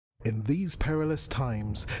In these perilous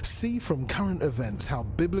times, see from current events how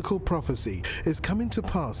biblical prophecy is coming to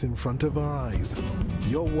pass in front of our eyes.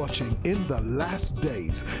 You're watching In the Last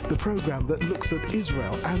Days, the program that looks at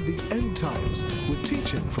Israel and the end times with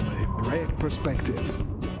teaching from a Hebraic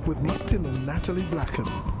perspective. With Martin and Natalie Blackham,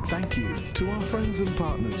 thank you to our friends and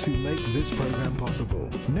partners who make this program possible.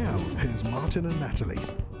 Now, here's Martin and Natalie.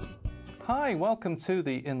 Hi, welcome to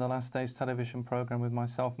the In the Last Days television program with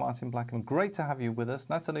myself, Martin Blackham. Great to have you with us.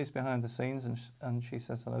 Natalie's behind the scenes and she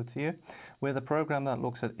says hello to you. We're the program that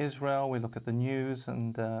looks at Israel. We look at the news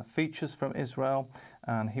and features from Israel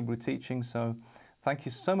and Hebrew teaching. So thank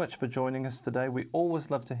you so much for joining us today. We always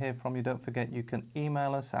love to hear from you. Don't forget you can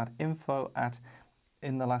email us at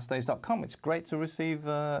info@inthelastdays.com. It's great to receive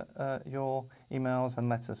your emails and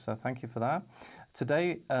letters, so thank you for that.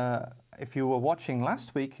 Today, if you were watching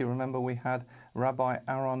last week, you remember we had Rabbi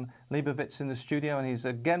Aharon Leibowitz in the studio, and he's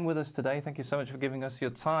again with us today. Thank you so much for giving us your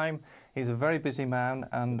time. He's a very busy man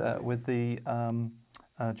and with the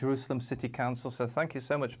Jerusalem City Council, so thank you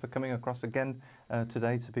so much for coming across again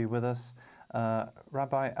today to be with us.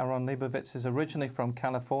 Rabbi Aharon Leibowitz is originally from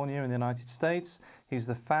California in the United States. He's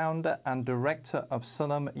the founder and director of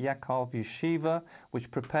Sulam Yaakov Yeshiva,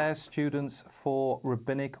 which prepares students for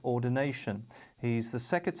rabbinic ordination. He's the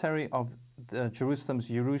secretary of Jerusalem's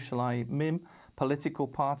Yerushalayim political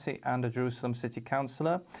party and a Jerusalem city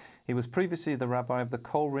councillor. He was previously the rabbi of the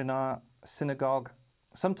Kol Rinah synagogue,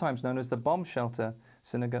 sometimes known as the bomb shelter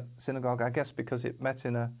synagogue, I guess because it met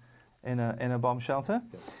in a bomb shelter.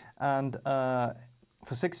 Yes. And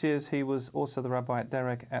for 6 years, he was also the rabbi at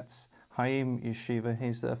Derek Etz Haim Yeshiva.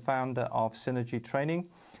 He's the founder of Synergy Training.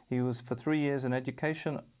 He was for 3 years an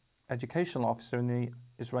educational officer in the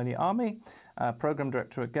Israeli army, program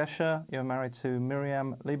director at Gesher. You're married to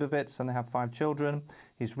Miriam Leibowitz, and they have 5 children.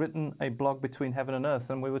 He's written a blog, Between Heaven and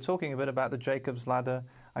Earth, and we were talking a bit about the Jacob's Ladder.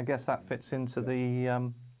 I guess that fits into the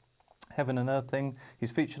Heaven and Earth thing.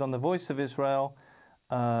 He's featured on The Voice of Israel,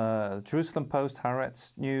 Jerusalem Post,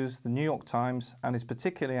 Haaretz News, the New York Times, and is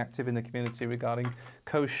particularly active in the community regarding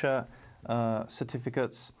kosher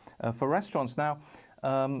certificates for restaurants. Now,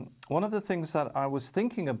 one of the things that I was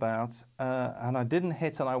thinking about, and I didn't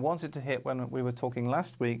hit, and I wanted to hit when we were talking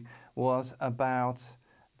last week, was about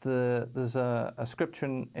there's a scripture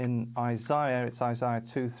in Isaiah, it's Isaiah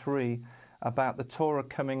 2:3, about the Torah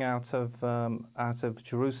coming out of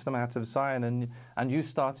Jerusalem, out of Zion, and you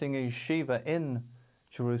starting a yeshiva in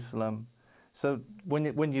Jerusalem. So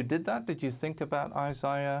when you did that, did you think about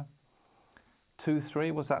Isaiah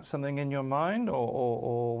 2:3? Was that something in your mind,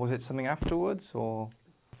 or was it something afterwards? Or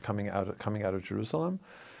coming out of Jerusalem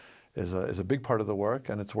is a big part of the work,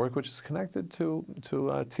 and it's work which is connected to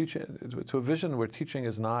teaching, to a vision where teaching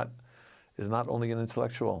is not only an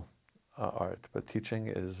intellectual art, but teaching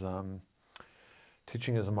is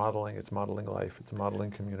modeling. It's modeling life. It's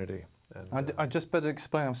modeling community. And I just better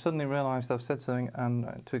explain. I've suddenly realised I've said something,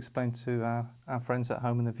 and to explain to our friends at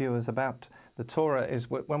home and the viewers about the Torah is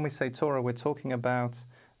when we say Torah, we're talking about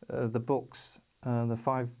the books, the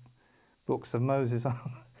 5 books of Moses,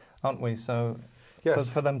 aren't we? So yes,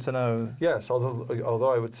 for them to know. Yes,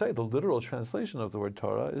 although I would say the literal translation of the word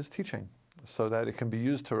Torah is teaching, so that it can be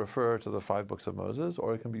used to refer to the 5 books of Moses,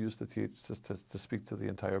 or it can be used to teach to speak to the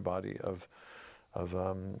entire body of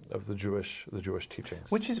the Jewish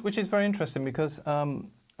teachings, which is very interesting because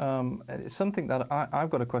it's something that I've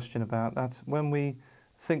got a question about. That's when we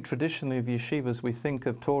think traditionally of yeshivas, we think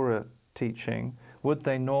of Torah teaching. Would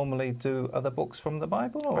they normally do other books from the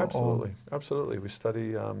Bible? Absolutely. We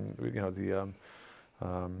study the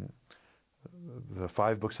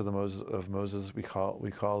 5 books of Moses. We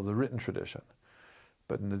call the written tradition.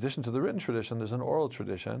 But in addition to the written tradition, there's an oral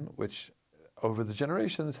tradition which, over the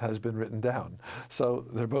generations, has been written down. So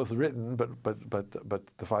they're both written, but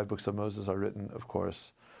the 5 books of Moses are written, of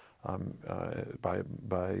course, by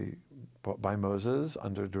Moses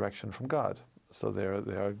under direction from God. So they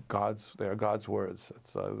are God's words.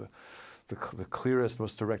 It's the clearest,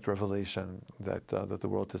 most direct revelation that the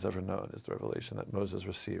world has ever known is the revelation that Moses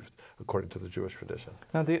received according to the Jewish tradition.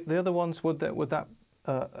 Now the other ones, would that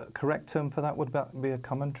correct term for that would that be a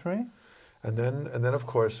commentary? And then of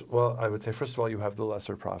course, well, I would say first of all you have the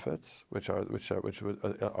lesser prophets, which are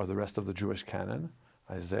the rest of the Jewish canon,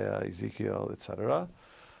 Isaiah, Ezekiel, etc.,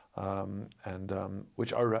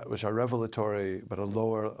 which are revelatory, but a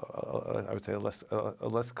lower, I would say, a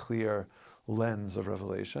less clear lens of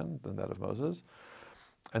revelation than that of Moses.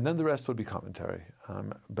 And then the rest would be commentary.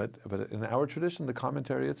 But in our tradition, the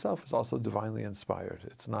commentary itself is also divinely inspired.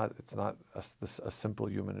 It's not a simple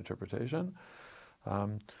human interpretation.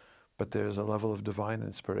 But there's a level of divine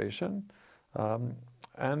inspiration,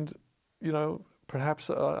 and perhaps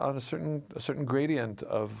on a certain gradient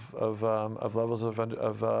of levels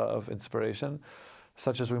of inspiration,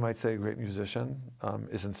 such as we might say a great musician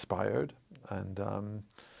is inspired, and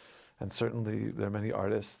certainly there are many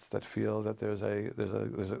artists that feel that there's a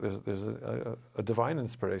divine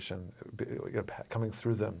inspiration coming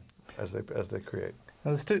through them as they create.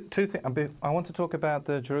 Now, there's two things. I want to talk about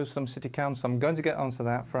the Jerusalem City Council. I'm going to get onto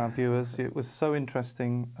that for our viewers. It was so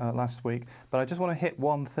interesting last week. But I just want to hit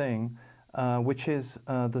one thing, which is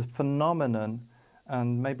the phenomenon,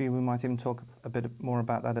 and maybe we might even talk a bit more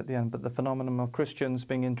about that at the end, but the phenomenon of Christians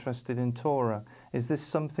being interested in Torah. Is this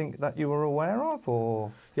something that you were aware of,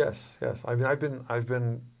 or? Yes. I mean, I've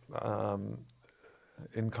been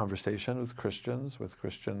in conversation with Christians, with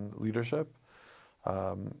Christian leadership,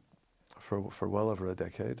 for well over a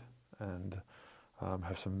decade, and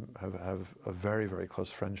have a very, very close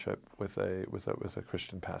friendship with a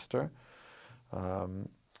Christian pastor,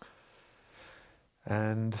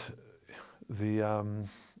 and the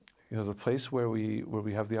place where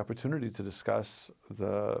we have the opportunity to discuss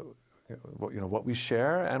what we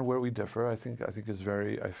share and where we differ, I think is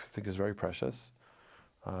very precious.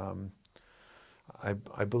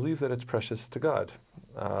 I believe that it's precious to God.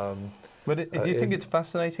 But do you think it's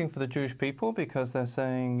fascinating for the Jewish people, because they're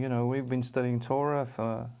saying, we've been studying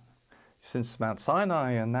Torah since Mount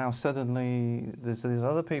Sinai, and now suddenly there's these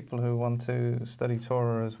other people who want to study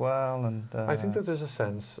Torah as well? And I think that there's a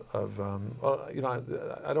sense of, I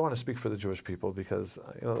don't want to speak for the Jewish people, because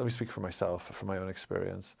let me speak for myself, from my own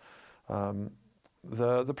experience.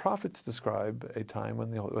 The prophets describe a time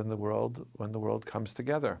when the world comes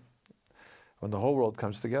together, when the whole world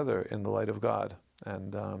comes together in the light of God,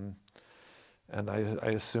 and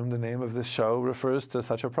I assume the name of this show refers to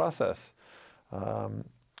such a process.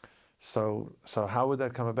 So how would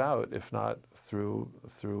that come about if not through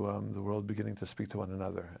the world beginning to speak to one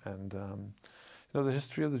another? And the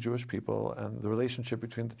history of the Jewish people and the relationship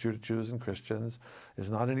between the Jews and Christians is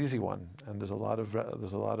not an easy one, and there's a lot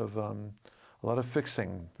of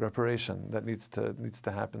fixing, reparation that needs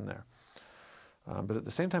to happen there. But at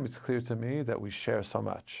the same time, it's clear to me that we share so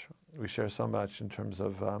much. We share so much in terms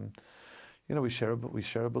of, we share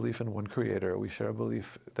a belief in one Creator. We share a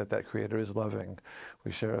belief that Creator is loving.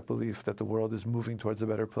 We share a belief that the world is moving towards a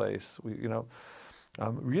better place.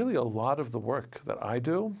 Really, a lot of the work that I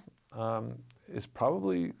do is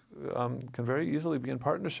probably can very easily be in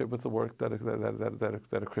partnership with the work that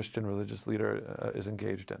a Christian religious leader is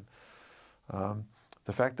engaged in.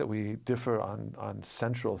 The fact that we differ on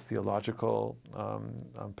central theological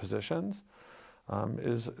positions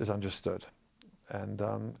is understood,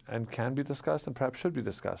 and can be discussed, and perhaps should be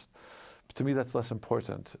discussed. But to me, that's less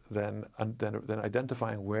important than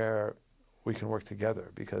identifying where we can work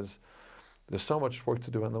together, because there's so much work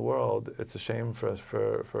to do in the world. It's a shame for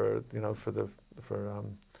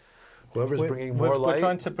whoever's bringing more light. We're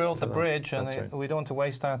trying to build the bridge, and right. We don't want to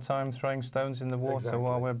waste our time throwing stones in the water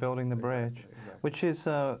while we're building the bridge, exactly. Which is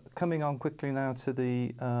coming on quickly now to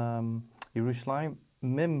the Yerushalayim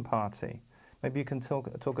Mim party. Maybe you can talk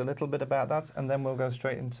a little bit about that, and then we'll go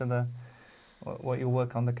straight into what you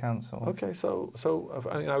work on the council. Okay, so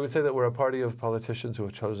I would say that we're a party of politicians who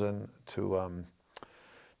have chosen to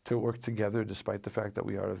work together, despite the fact that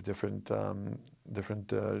we are of different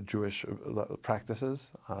Jewish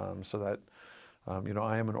practices. So that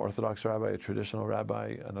I am an Orthodox rabbi, a traditional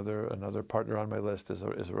rabbi. Another partner on my list is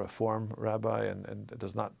a Reform rabbi, and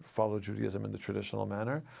does not follow Judaism in the traditional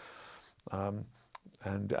manner.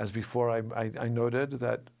 And as before, I noted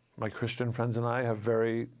that my Christian friends and I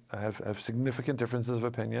have significant differences of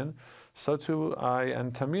opinion. So too I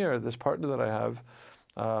and Tamir, this partner that I have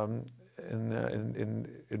in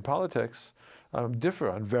politics, differ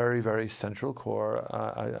on very, very central core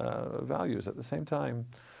values. At the same time,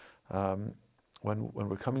 when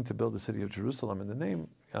we're coming to build the city of Jerusalem, and the name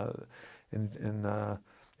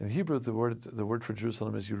in Hebrew, the word for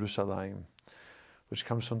Jerusalem is Yerushalayim, which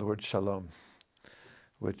comes from the word shalom,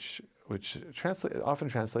 which often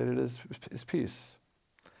translated is peace.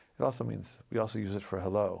 It also means, we also use it for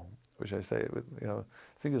hello, which I say, I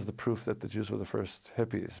think is the proof that the Jews were the first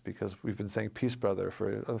hippies, because we've been saying peace, brother,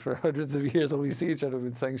 for hundreds of years. When we see each other,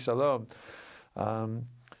 we've been saying shalom. The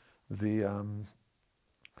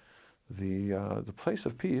place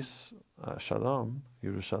of peace, shalom,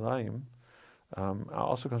 Yerushalayim,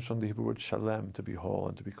 also comes from the Hebrew word shalem, to be whole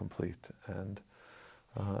and to be complete. And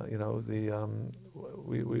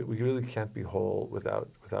we really can't be whole without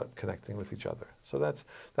connecting with each other. So that's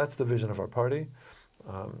the vision of our party.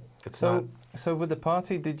 It's So, not. so with the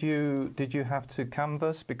party, did you have to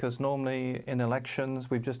canvass? Because normally in elections,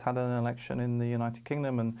 we've just had an election in the United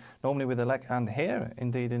Kingdom, and normally with and here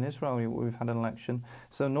indeed in Israel, we've had an election.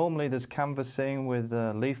 So normally there's canvassing with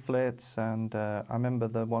leaflets, and I remember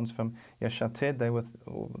the ones from Yesh Atid,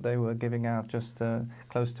 they were giving out just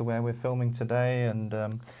close to where we're filming today,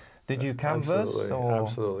 and. Did you canvass? Absolutely, or?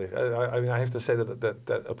 absolutely. I mean, I have to say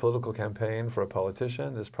that a political campaign for a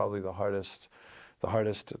politician is probably the hardest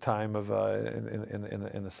time of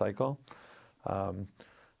in the cycle.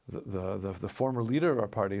 The former leader of our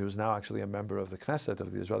party, who's now actually a member of the Knesset,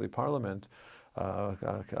 of the Israeli Parliament,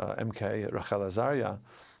 MK Rachel Azaria,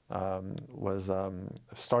 was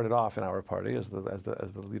started off in our party as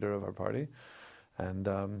the leader of our party,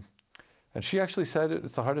 and she actually said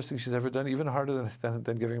it's the hardest thing she's ever done, even harder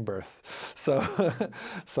than giving birth. So,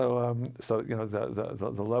 so you know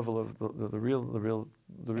the level of the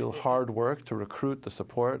real hard work to recruit the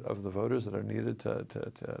support of the voters that are needed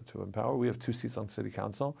to empower. We have 2 seats on City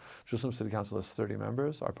Council. Jerusalem City Council has 30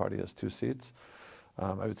 members. Our party has 2 seats.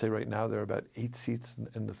 I would say right now there are about 8 seats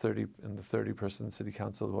in the 30-person City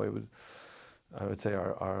Council. I would say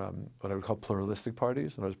are what I would call pluralistic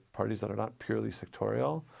parties, and those parties that are not purely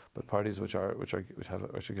sectorial, but parties which are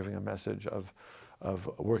giving a message of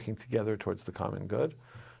working together towards the common good,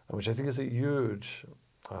 and which I think is a huge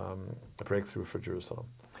breakthrough for Jerusalem.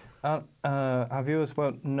 Our viewers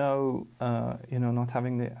won't know, not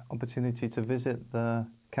having the opportunity to visit the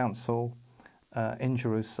council in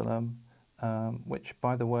Jerusalem, which,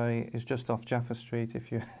 by the way, is just off Jaffa Street. If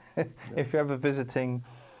you if you're ever visiting.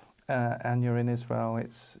 And you're in Israel,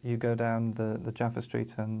 you go down the Jaffa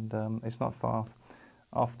Street, and it's not far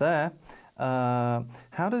off there.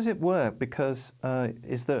 How does it work? Because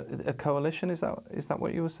is there a coalition? Is that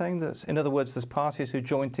what you were saying? In other words, there's parties who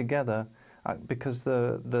join together, because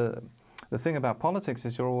the thing about politics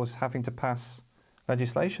is you're always having to pass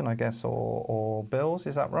legislation, I guess, or bills.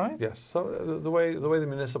 Is that right? Yes. So the way the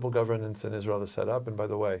municipal governance in Israel is set up, and by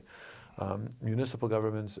the way. Municipal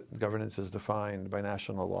governance is defined by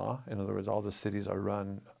national law. In other words, all the cities are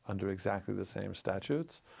run under exactly the same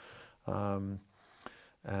statutes. And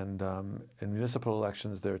in municipal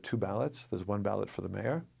elections, there are 2 ballots. There's 1 ballot for the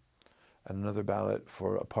mayor and another ballot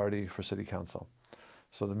for a party for city council.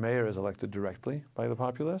 So the mayor is elected directly by the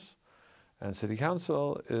populace, and city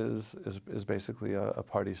council is basically a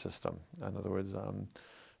party system. In other words,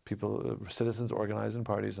 citizens organize in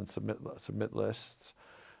parties and submit lists.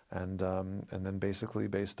 And then basically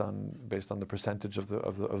based on the percentage of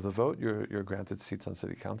the vote, you're granted seats on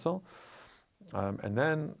city council, and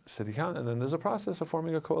then there's a process of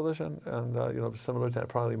forming a coalition, and similar to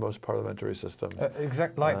probably most parliamentary systems.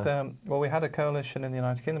 Well, we had a coalition in the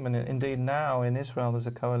United Kingdom, and indeed now in Israel there's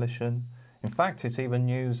a coalition. In fact, it's even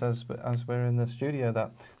news as we're in the studio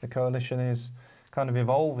that the coalition is kind of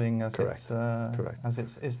evolving as Correct.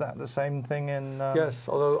 Is that the same thing in? Yes,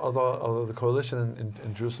 although the coalition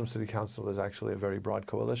in Jerusalem City Council is actually a very broad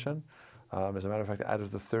coalition. As a matter of fact, out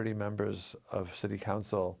of the 30 members of City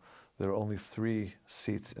Council, there are only 3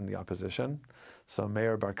 seats in the opposition. So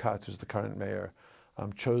Mayor Barkat, who's the current mayor,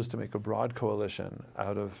 chose to make a broad coalition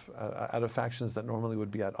out of factions that normally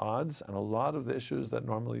would be at odds, and a lot of the issues that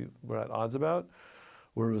normally we're at odds about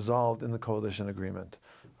were resolved in the coalition agreement.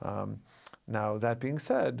 Now, that being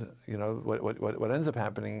said, what ends up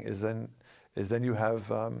happening is then you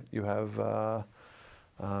have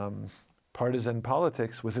partisan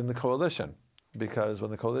politics within the coalition, because when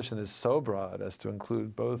the coalition is so broad as to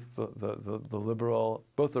include both the liberal,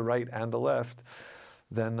 both the right and the left,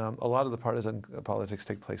 then a lot of the partisan politics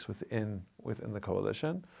take place within the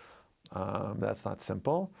coalition. That's not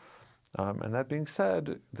simple. And that being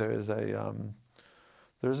said, there's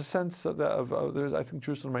a sense I think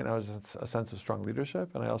Jerusalem right now has a sense of strong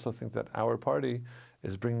leadership, and I also think that our party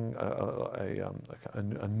is bringing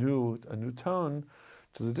a new tone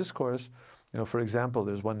to the discourse. For example,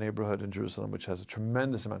 there's one neighborhood in Jerusalem which has a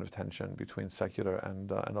tremendous amount of tension between secular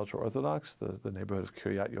and ultra-Orthodox, the neighborhood of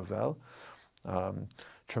Kiryat Yovel.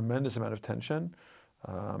 Tremendous amount of tension,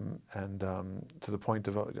 and to the point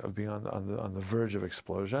of being on the verge of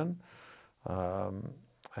explosion.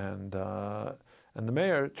 And the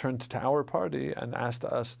mayor turned to our party and asked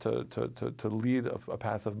us to lead a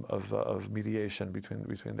path of mediation between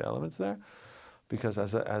the elements there, because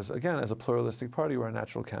as a pluralistic party, we're a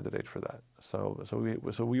natural candidate for that. So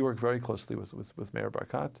we work very closely with Mayor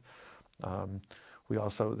Barkat. We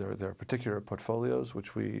also there are particular portfolios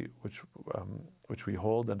which we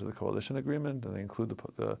hold under the coalition agreement, and they include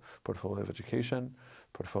the portfolio of education,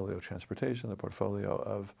 portfolio of transportation, the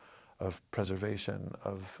portfolio of preservation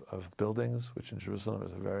of buildings, which in Jerusalem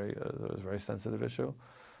is a very sensitive issue,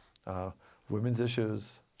 women's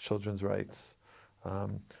issues, children's rights.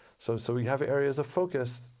 So we have areas of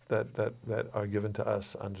focus that are given to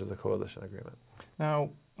us under the coalition agreement. Now,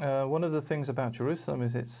 one of the things about Jerusalem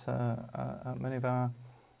is it's many of our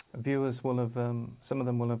viewers will have, some of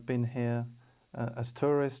them will have been here as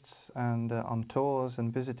tourists and on tours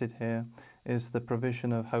and visited here, is the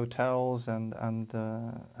provision of hotels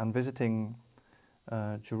and visiting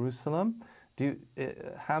Jerusalem.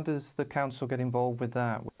 How does the council get involved with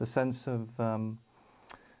that? The sense of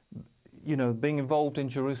being involved in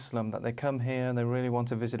Jerusalem, that they come here and they really want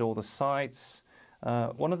to visit all the sites.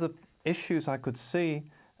 One of the issues I could see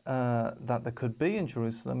that there could be in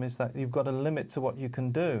Jerusalem is that you've got a limit to what you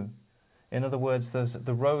can do. In other words, there's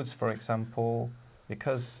the roads, for example,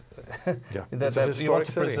 because you want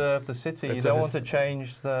to preserve the city. You don't want to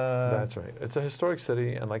change the... That's right. It's a historic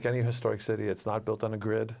city, and like any historic city, it's not built on a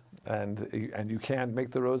grid, and you can't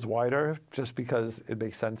make the roads wider just because it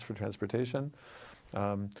makes sense for transportation.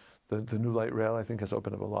 The new light rail, I think, has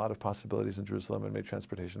opened up a lot of possibilities in Jerusalem and made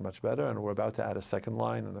transportation much better. And we're about to add a second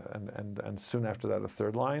line, and soon after that, a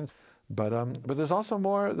third line. But there's also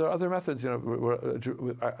more. There are other methods.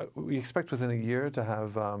 We expect within a year to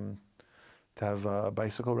have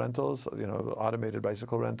bicycle rentals. Automated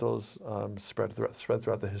bicycle rentals spread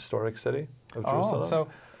throughout the historic city of Jerusalem.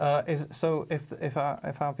 So if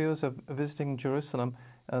our viewers are visiting Jerusalem,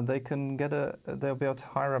 they can they'll be able to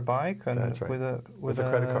hire a bike and That's right. with a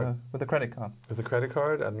credit card. With a credit card. With a credit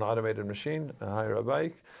card and an automated machine, hire a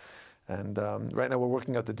bike. And right now we're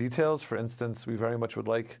working out the details. For instance, we very much would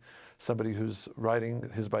like somebody who's riding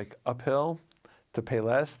his bike uphill to pay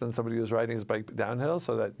less than somebody who's riding his bike downhill,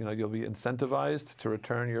 so that you'll be incentivized to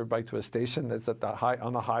return your bike to a station that's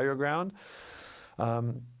on the higher ground.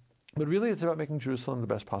 But really, it's about making Jerusalem the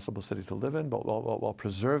best possible city to live in, but while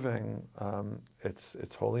preserving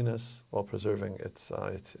its holiness, while preserving its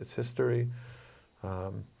history.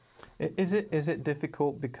 Is it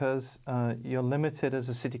difficult because you're limited as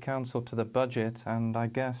a city council to the budget, and I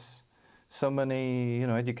guess so many,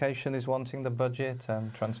 education is wanting the budget,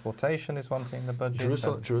 and transportation is wanting the budget.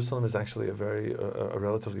 Jerusalem is actually a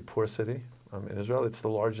relatively poor city in Israel. It's the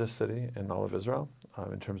largest city in all of Israel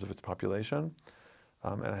in terms of its population.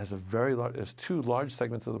 And it has there's two large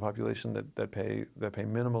segments of the population that pay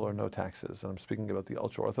minimal or no taxes. And I'm speaking about the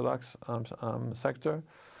ultra-Orthodox sector,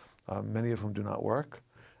 many of whom do not work.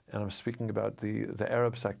 And I'm speaking about the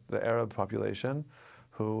Arab population,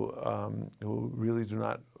 who really do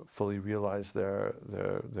not fully realize their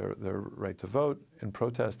right to vote in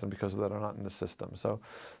protest, and because of that are not in the system. So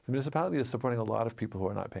the municipality is supporting a lot of people who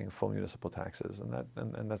are not paying full municipal taxes,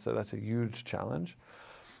 and that's a huge challenge.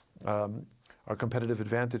 Our competitive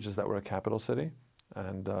advantage is that we're a capital city,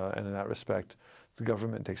 and in that respect, the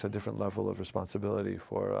government takes a different level of responsibility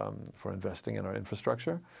for investing in our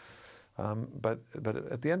infrastructure. But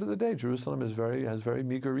at the end of the day, Jerusalem has very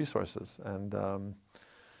meager resources, and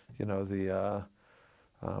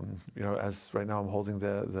as right now I'm holding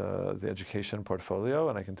the education portfolio,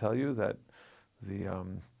 and I can tell you that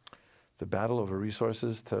the battle over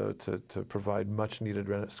resources to provide much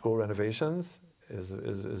needed school renovations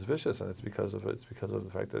is vicious, and it's because of the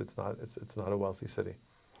fact that it's not a wealthy city.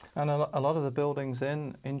 And a lot of the buildings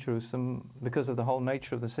in Jerusalem, because of the whole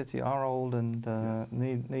nature of the city, are old and Yes.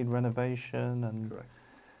 need renovation, and Correct.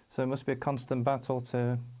 so it must be a constant battle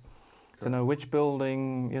to know which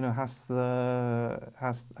building has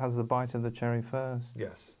the bite of the cherry first.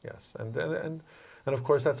 Yes, and of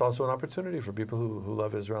course that's also an opportunity for people who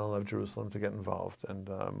love Israel and love Jerusalem to get involved. And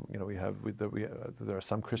there are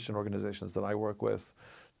some Christian organizations that I work with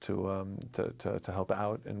to help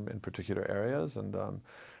out in particular areas, and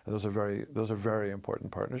those are very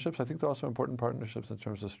important partnerships. I think they're also important partnerships in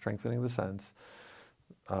terms of strengthening the sense.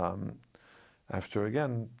 After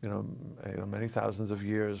again, many thousands of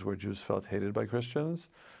years where Jews felt hated by Christians,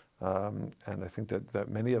 and I think that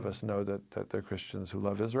many of us know that they're Christians who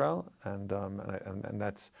love Israel, and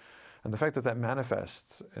the fact that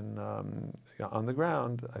manifests on the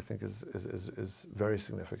ground, I think is very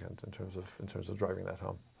significant in terms of driving that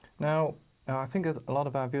home. Now, I think a lot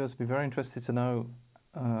of our viewers would be very interested to know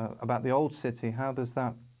about the old city. How does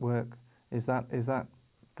that work? Is that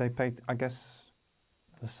they pay? I guess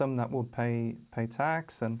there's some that will pay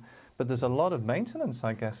tax, but there's a lot of maintenance,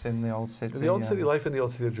 I guess, in the old city. The old city life in the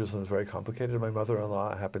old city of Jerusalem is very complicated. My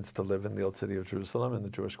mother-in-law happens to live in the old city of Jerusalem in the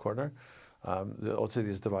Jewish quarter. The old city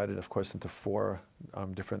is divided, of course, into four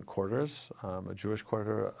different quarters: a Jewish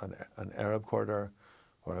quarter, an Arab quarter,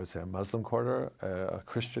 or I would say a Muslim quarter, a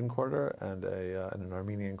Christian quarter, and an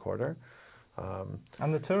Armenian quarter.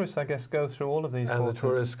 And the tourists, I guess, go through all of these and quarters. the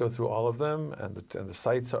tourists go through all of them, and the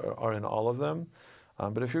sites are in all of them.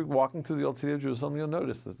 But if you're walking through the old city of Jerusalem, you'll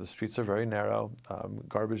notice that the streets are very narrow.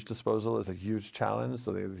 Garbage disposal is a huge challenge.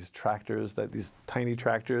 So they have these tractors, these tiny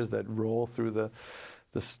tractors that roll through the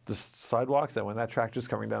sidewalks. And when that tractor's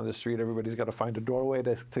coming down the street, everybody's got to find a doorway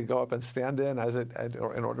to go up and stand in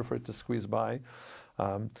in order for it to squeeze by.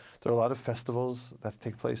 There are a lot of festivals that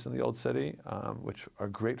take place in the Old City, which are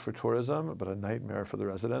great for tourism, but a nightmare for the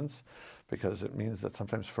residents, because it means that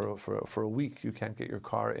sometimes for a week you can't get your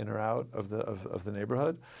car in or out of the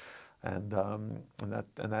neighborhood, and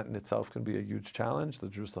that in itself can be a huge challenge. The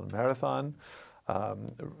Jerusalem Marathon,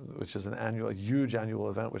 which is a huge annual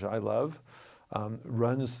event, which I love,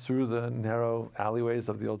 runs through the narrow alleyways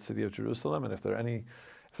of the Old City of Jerusalem, and if there are any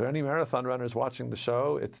marathon runners watching the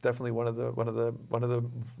show, it's definitely one of the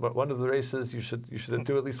races you should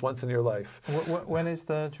do at least once in your life. When is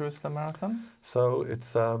the Jerusalem Marathon? So it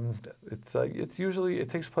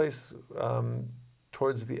takes place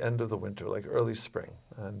towards the end of the winter, like early spring,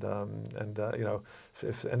 and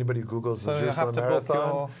if anybody Googles the Jerusalem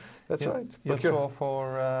Marathon, that's right. Your tour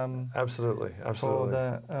for absolutely. For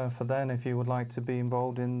then, if you would like to be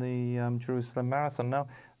involved in the Jerusalem Marathon. Now,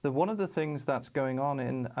 one of the things that's going on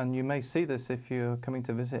and you may see this if you're coming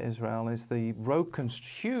to visit Israel, is the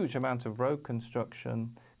huge amount of road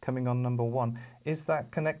construction coming on number one. Is that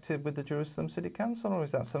connected with the Jerusalem City Council, or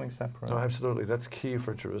is that something separate? No, absolutely. That's key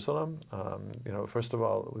for Jerusalem. First of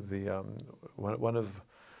all,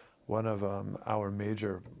 one of our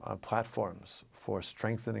major platforms for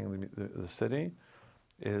strengthening the city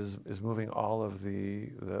is moving all of the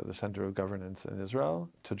center of governance in Israel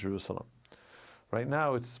to Jerusalem. Right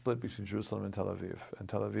now, it's split between Jerusalem and Tel Aviv. And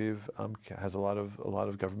Tel Aviv has a lot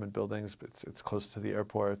of government buildings. It's close to the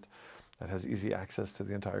airport. It has easy access to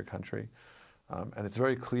the entire country. And it's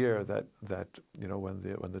very clear that when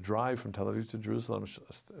the drive from Tel Aviv to Jerusalem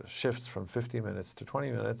shifts from 50 minutes to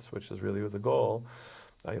 20 minutes, which is really the goal,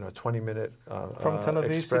 a 20-minute from Tel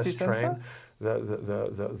Aviv express city train. Center?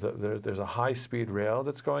 There's a high-speed rail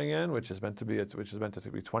that's going in, which is meant to be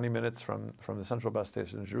 20 minutes from the central bus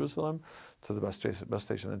station in Jerusalem to the bus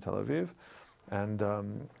station in Tel Aviv, and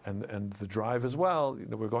the drive as well.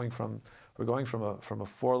 We're going from a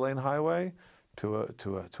 4-lane highway to a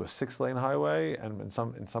 6-lane highway, and in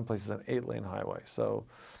some places an 8-lane highway. So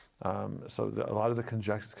a lot of the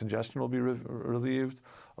congestion will be relieved.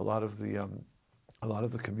 A lot of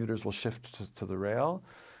the commuters will shift to the rail,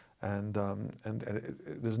 and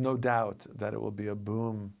there's no doubt that it will be a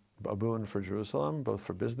boon for Jerusalem, both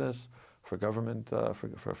for business, for government,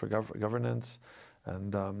 for governance,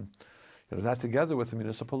 and that together with the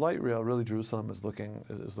municipal light rail, really Jerusalem is looking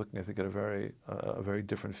I think at a very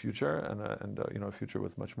different future, and a future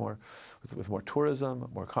with much more with more tourism,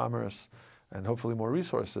 more commerce, and hopefully more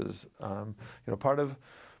resources.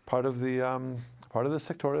 Part of the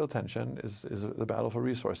sectorial tension is the battle for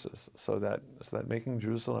resources, so that making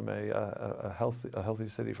Jerusalem a healthy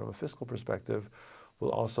city from a fiscal perspective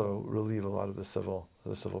will also relieve a lot of the civil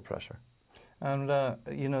pressure. And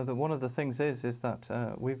one of the things is that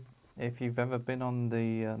if you've ever been on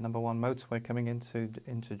the number one motorway coming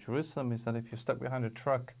into Jerusalem, is that if you're stuck behind a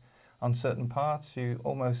truck on certain parts, you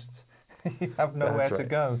almost you have nowhere to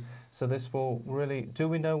go. So this will really. Do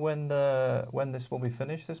we know when this will be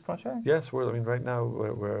finished? This project? Yes, right now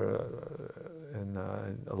we're in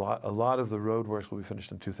a lot of the road works will be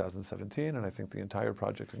finished in 2017, and I think the entire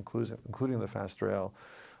project, including the fast rail,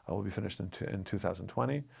 will be finished in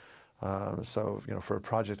 2020. So for a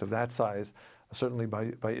project of that size, certainly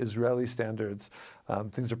by Israeli standards,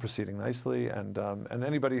 things are proceeding nicely, and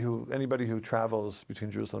anybody who travels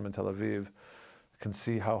between Jerusalem and Tel Aviv can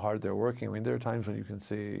see how hard they're working. I mean, there are times when you can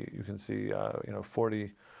see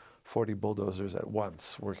 40 bulldozers at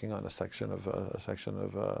once working on a section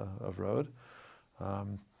of road,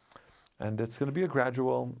 and it's going to be a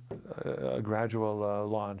gradual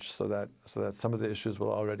launch, so that some of the issues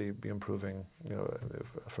will already be improving,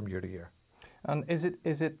 from year to year. And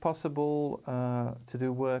is it possible to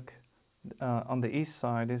do work on the east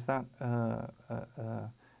side? Is that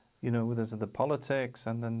there's the politics,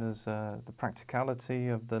 and then there's the practicality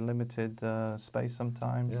of the limited space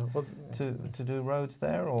sometimes to do roads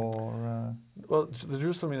there, or? Well, the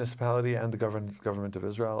Jerusalem municipality and the government of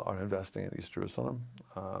Israel are investing in East Jerusalem.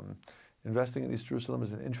 Investing in East Jerusalem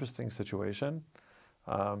is an interesting situation,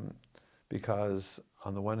 because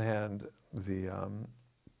on the one hand, the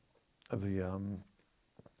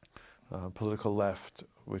political left,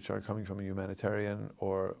 which are coming from a humanitarian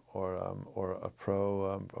or a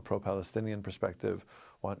pro-Palestinian perspective,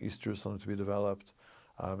 want East Jerusalem to be developed.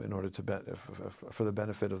 in order to for the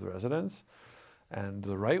benefit of the residents. And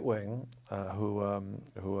the right wing, who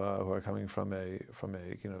are coming from a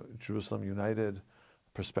Jerusalem United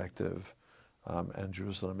perspective, and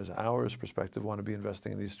Jerusalem is ours perspective, want to be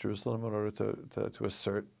investing in East Jerusalem in order to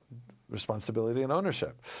assert responsibility and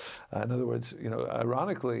ownership. In other words,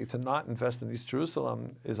 ironically, to not invest in East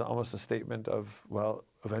Jerusalem is almost a statement of, well,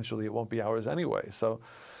 eventually it won't be ours anyway. So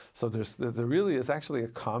there really is actually a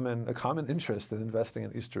common interest in investing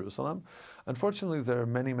in East Jerusalem. Unfortunately, there are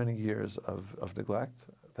many, many years of neglect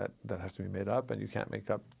that have to be made up, and you can't make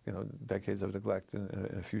up decades of neglect in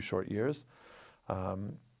a few short years.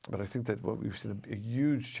 But I think that what we've seen a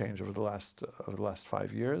huge change over the last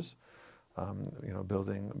 5 years.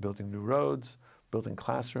 Building new roads, building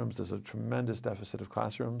classrooms. There's a tremendous deficit of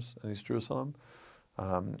classrooms in East Jerusalem,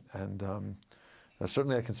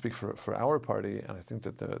 certainly I can speak for our party, and I think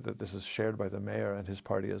that this is shared by the mayor and his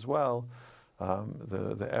party as well.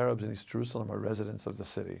 The Arabs in East Jerusalem are residents of the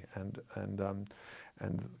city, and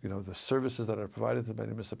the services that are provided by the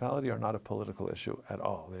municipality are not a political issue at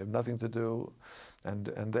all. They have nothing to do, and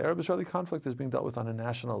the Arab-Israeli conflict is being dealt with on a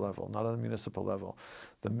national level, not on a municipal level.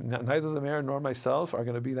 Neither the mayor nor myself are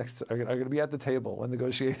going to be going to be at the table when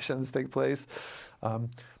negotiations take place.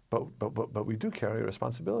 But we do carry a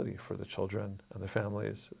responsibility for the children and the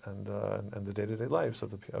families and the day-to-day lives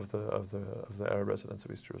of the Arab residents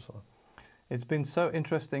of East Jerusalem. It's been so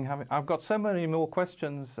interesting I've got so many more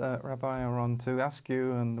questions, Rabbi Aharon, to ask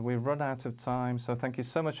you, and we've run out of time. So thank you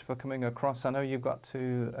so much for coming across. I know you've got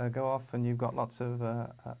to go off and you've got lots of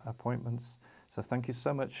appointments. So thank you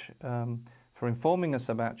so much for informing us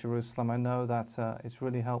about Jerusalem. I know that it's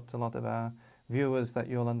really helped a lot of our viewers, that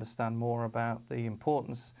you'll understand more about the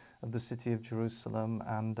importance of the city of Jerusalem,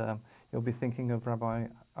 and you'll be thinking of Rabbi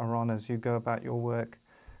Aharon as you go about your work,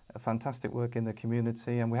 a fantastic work in the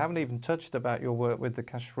community. And we haven't even touched about your work with the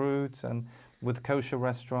kashrut and with kosher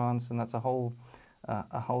restaurants, and that's a whole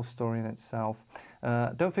story in itself.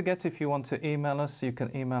 Don't forget, if you want to email us, you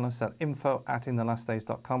can email us at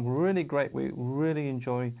info@inthelastdays.com. Really great. We really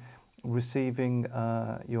enjoy receiving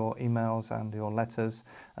your emails and your letters,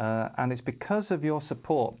 and it's because of your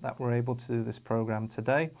support that we're able to do this program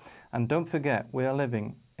today. And don't forget, we are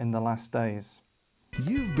living in the last days.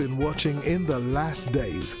 You've been watching In the Last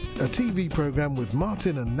Days, a TV program with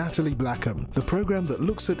Martin and Natalie Blackham, the program that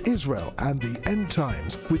looks at Israel and the end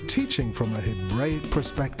times with teaching from a Hebraic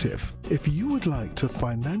perspective. If you would like to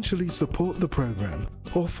financially support the program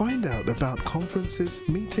or find out about conferences,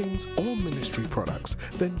 meetings, or ministry products,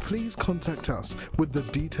 then please contact us with the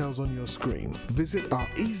details on your screen. Visit our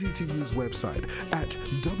easy-to-use website at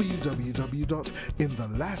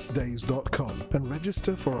www.inthelastdays.com and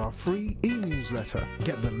register for our free e-newsletter.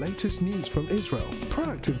 Get the latest news from Israel,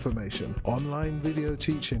 product information, online video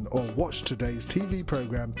teaching, or watch today's TV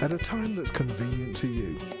program at a time that's convenient to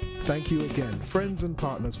you. Thank you again, friends and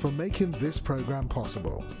partners, for making this program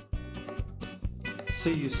possible.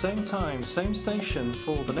 See you same time, same station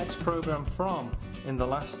for the next program from In the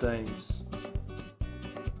Last Days.